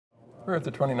We're at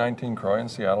the 2019 CROI in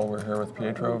Seattle. We're here with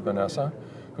Pietro Vernazza,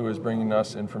 who is bringing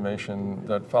us information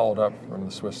that followed up from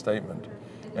the Swiss statement.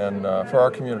 And for our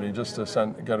community, just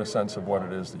to get a sense of what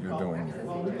it is that you're doing.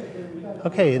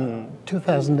 Okay, in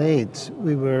 2008,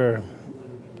 we were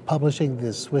publishing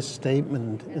the Swiss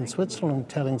statement in Switzerland,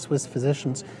 telling Swiss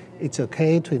physicians it's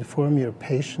okay to inform your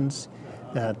patients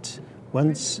that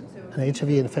once an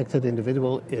HIV-infected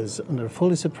individual is under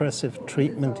fully suppressive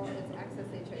treatment,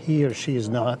 he or she is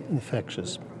not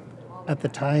infectious. At the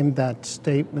time, that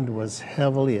statement was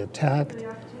heavily attacked,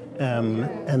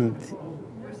 and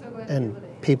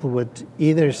people would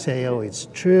either say, "Oh, it's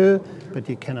true," but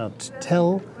you cannot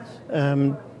tell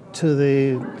to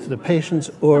the patients,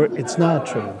 or it's not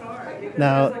true.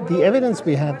 Now, the evidence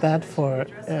we had that for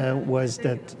was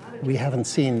that we haven't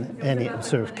seen any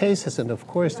observed cases, and of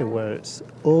course there was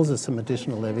also some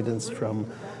additional evidence from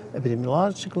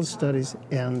epidemiological studies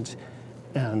and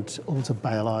also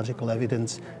biological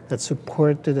evidence that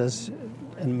supported us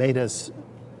and made us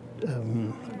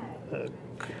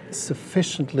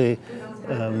sufficiently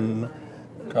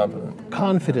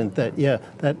confident that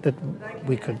that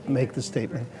we could make the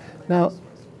statement. Now,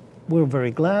 we're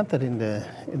very glad that in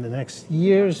the next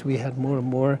years we had more and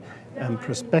more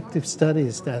prospective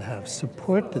studies that have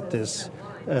supported this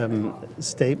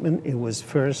statement. It was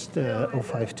first a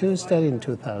 052 study in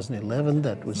 2011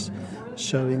 that was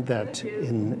showing that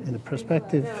in a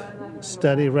prospective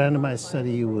study, randomized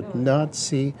study, you would not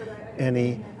see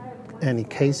any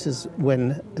cases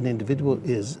when an individual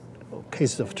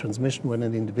cases of transmission when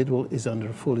an individual is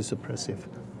under fully suppressive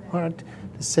heart.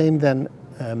 The same then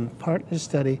partner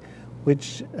study,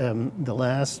 which the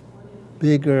last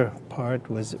bigger part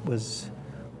was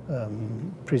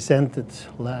presented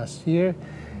last year.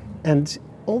 And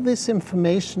all this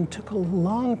information took a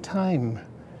long time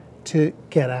to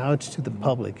get out to the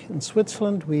public. In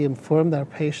Switzerland, we informed our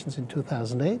patients in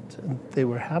 2008, and they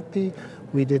were happy.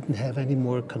 We didn't have any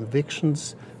more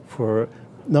convictions for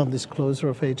non-disclosure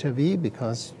of HIV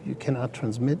because you cannot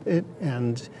transmit it.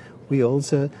 And we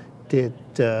also did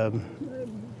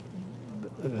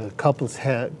couples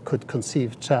could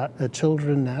conceive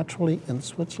children naturally in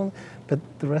Switzerland, but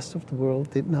the rest of the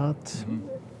world did not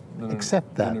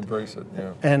accept that. Didn't embrace it,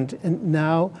 yeah. And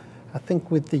now, I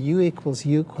think with the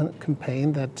U=U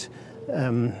campaign, that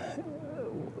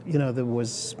there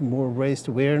was more raised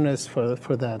awareness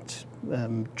for that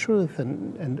truth,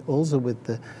 and also with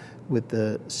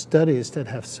the studies that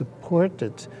have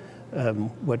supported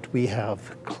what we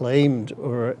have claimed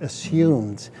or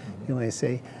assumed, you may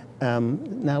say.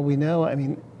 Now we know, I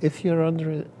mean, if you're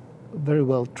under very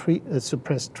well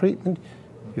suppressed treatment,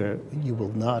 you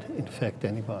will not infect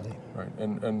anybody. Right,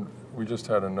 and we just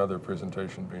had another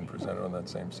presentation being presented on that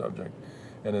same subject,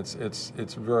 and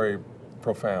it's very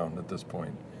profound at this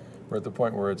point. We're at the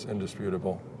point where it's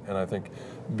indisputable, and I think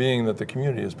being that the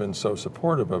community has been so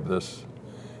supportive of this,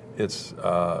 it's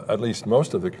at least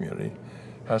most of the community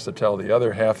has to tell the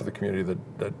other half of the community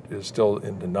that is still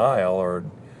in denial, or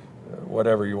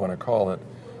whatever you want to call it,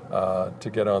 to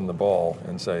get on the ball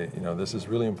and say, this is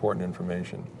really important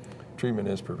information. Treatment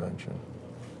is prevention.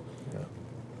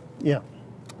 Yeah.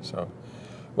 So,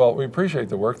 well, we appreciate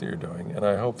the work that you're doing, and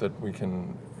I hope that we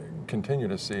can continue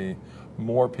to see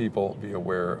more people be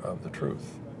aware of the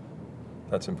truth.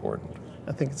 That's important.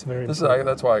 I think it's very important.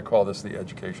 That's why I call this the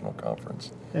educational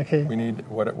conference. Okay. We need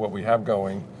what we have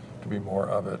going to be more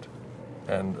of it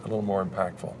and a little more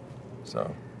impactful.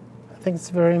 So, I think it's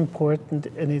very important,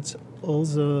 and it's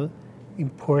also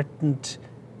important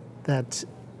that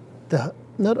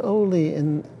not only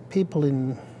in people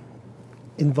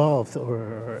involved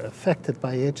or affected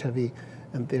by HIV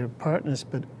and their partners,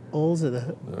 but also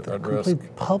the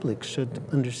complete public should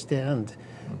understand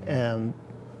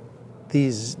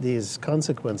these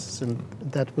consequences, and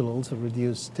that will also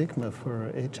reduce stigma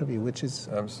for HIV, which is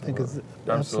I think is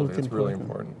absolutely it's important. Really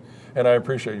important. And I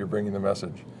appreciate you bringing the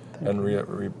message and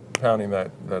repounding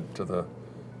that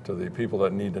to the people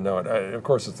that need to know it. Of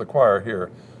course, it's the choir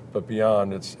here, but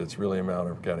beyond, it's really a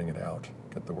matter of getting it out,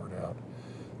 get the word out.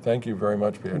 Thank you very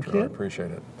much, Pietro. I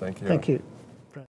appreciate it. Thank you. Thank you.